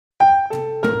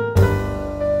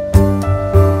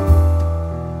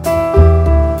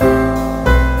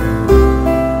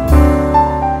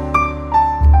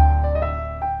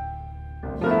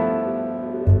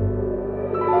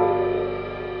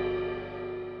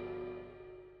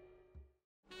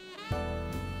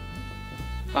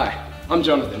Hi, I'm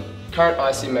Jonathon, current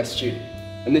ICMS student,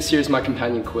 and this here is my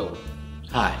companion Quillam.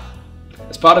 Hi.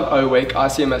 As part of O Week,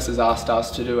 ICMS has asked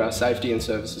us to do our safety and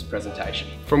services presentation,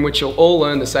 from which you'll all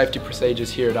learn the safety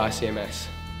procedures here at ICMS.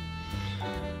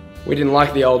 We didn't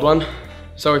like the old one,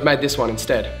 so we've made this one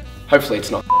instead. Hopefully it's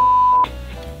not.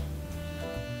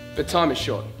 But time is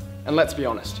short, and let's be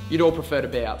honest, you'd all prefer to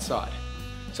be outside.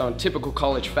 So in typical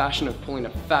college fashion of pulling a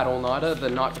fat all-nighter the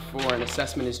night before an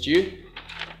assessment is due,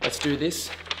 let's do this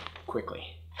quickly.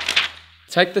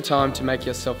 Take the time to make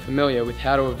yourself familiar with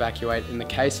how to evacuate in the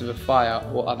case of a fire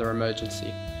or other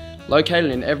emergency. Located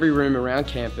in every room around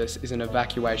campus is an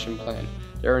evacuation plan.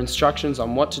 There are instructions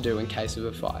on what to do in case of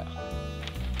a fire.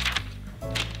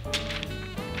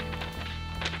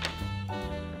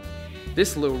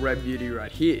 This little red beauty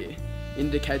right here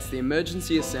indicates the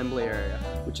emergency assembly area,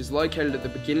 which is located at the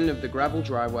beginning of the gravel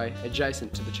driveway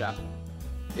adjacent to the chapel.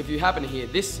 If you happen to hear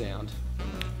this sound,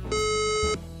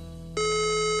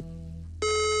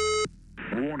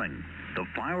 warning, the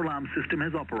fire alarm system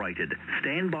has operated.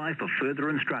 Stand by for further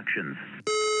instructions.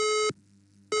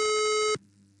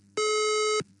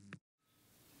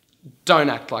 don't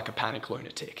act like a panic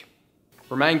lunatic.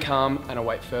 Remain calm and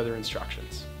await further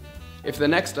instructions. If the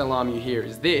next alarm you hear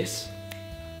is this,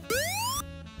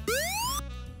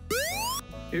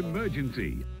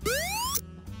 emergency.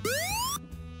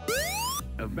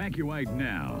 Evacuate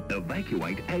now.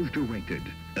 Evacuate as directed.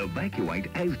 Evacuate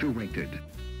as directed.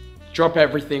 drop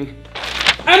everything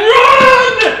and run!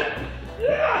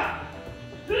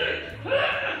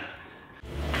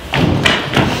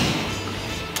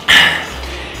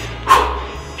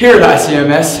 Here at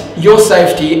ICMS, your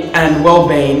safety and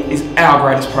well-being is our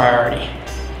greatest priority.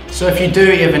 So if you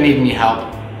do ever need any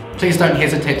help, please don't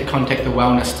hesitate to contact the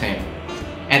wellness team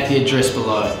at the address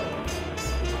below.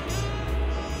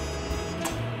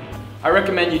 I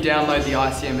recommend you download the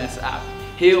ICMS app.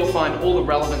 Here you'll find all the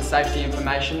relevant safety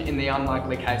information in the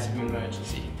unlikely case of an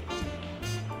emergency.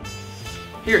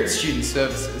 Here at Student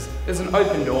Services, there's an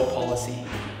open door policy,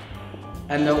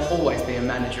 and there'll always be a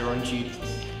manager on duty.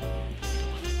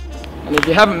 And if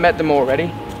you haven't met them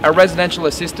already, our residential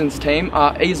assistance team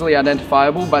are easily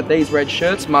identifiable by these red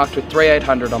shirts marked with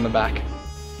 3800 on the back.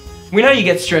 We know you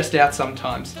get stressed out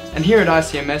sometimes, and here at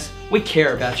ICMS, we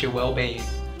care about your well-being.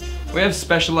 We have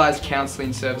specialised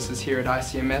counselling services here at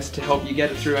ICMS to help you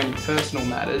get through any personal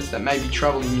matters that may be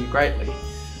troubling you greatly,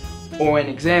 or when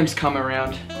exams come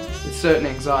around with certain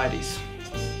anxieties.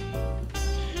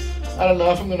 I don't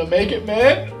know if I'm gonna make it,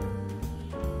 man.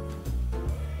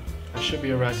 I should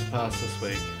be alright to pass this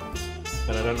week,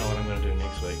 but I don't know what I'm gonna do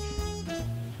next week.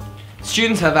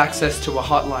 Students have access to a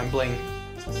hotline bling,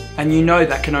 and you know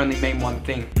that can only mean one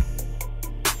thing.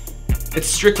 It's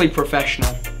strictly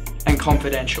professional and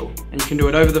confidential, and you can do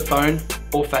it over the phone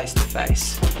or face to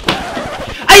face.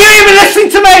 Are you even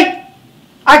listening to me?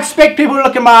 I expect people to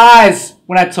look in my eyes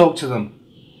when I talk to them.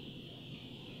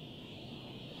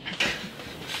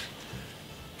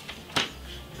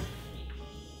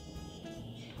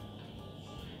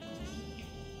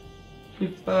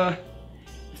 If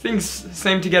things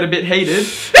seem to get a bit heated,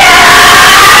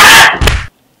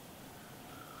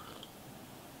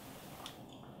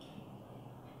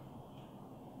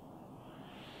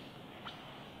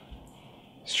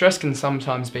 stress can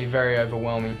sometimes be very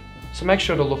overwhelming, so make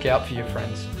sure to look out for your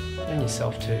friends, and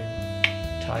yourself too,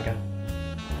 Tiger.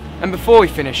 And before we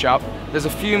finish up, there's a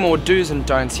few more do's and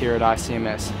don'ts here at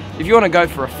ICMS. If you want to go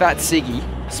for a fat ciggy,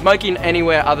 smoking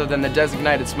anywhere other than the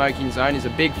designated smoking zone is a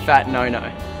big fat no-no.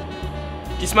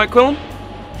 Do you smoke, Quillam?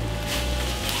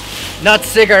 Not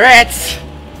cigarettes!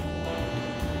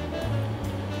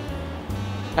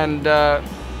 And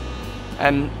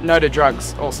no to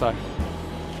drugs also.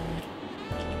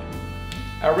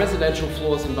 Our residential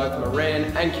floors in both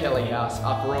Moran and Kelly House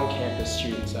are for on-campus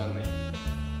students only.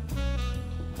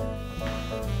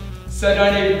 So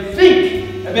don't even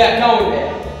think about going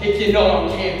there if you're not on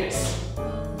campus.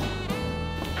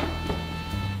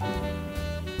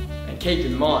 And keep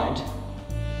in mind,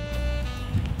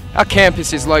 our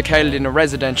campus is located in a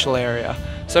residential area,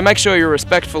 so make sure you're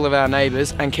respectful of our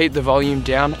neighbours and keep the volume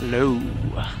down low.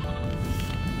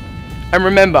 And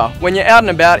remember, when you're out and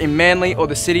about in Manly or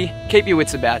the city, keep your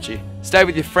wits about you. Stay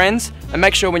with your friends, and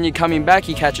make sure when you're coming back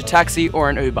you catch a taxi or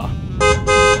an Uber.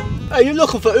 Are you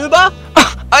looking for Uber?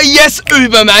 Yes,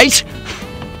 Uber, mate!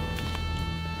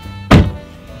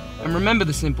 And remember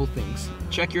the simple things.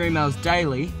 Check your emails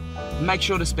daily, and make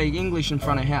sure to speak English in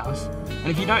front of house. And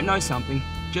if you don't know something,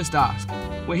 just ask.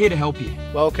 We're here to help you.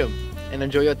 Welcome, and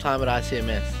enjoy your time at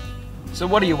ICMS. So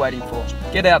what are you waiting for?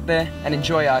 Get out there and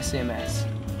enjoy ICMS.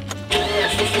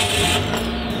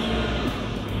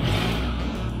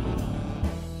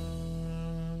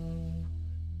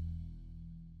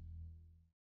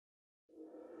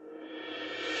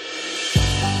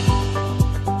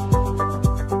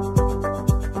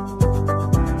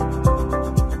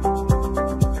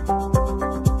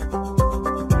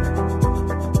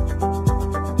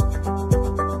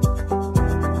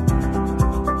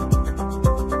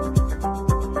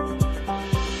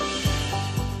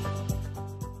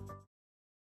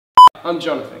 I'm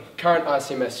Jonathon, current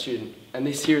ICMS student, and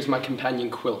this here is my companion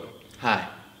Quillam. Hi.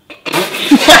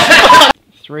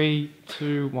 3,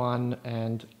 2, 1,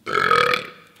 and...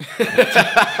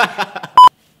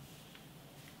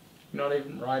 Not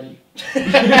even writing.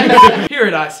 Here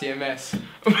at ICMS,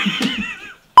 you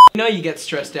know you get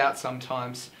stressed out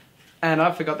sometimes, and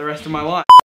I forgot the rest of my line.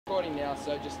 Recording now,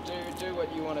 so just do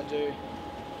what you want to do.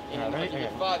 You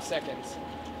get 5 seconds.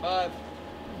 5,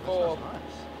 4,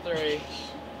 3.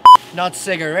 Not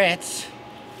cigarettes.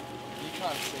 You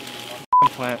can't see me.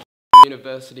 Plant.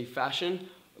 University fashion.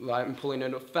 Like I'm pulling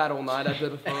in a fat all night.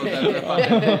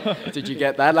 Did you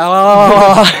get that?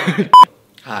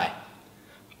 Hi.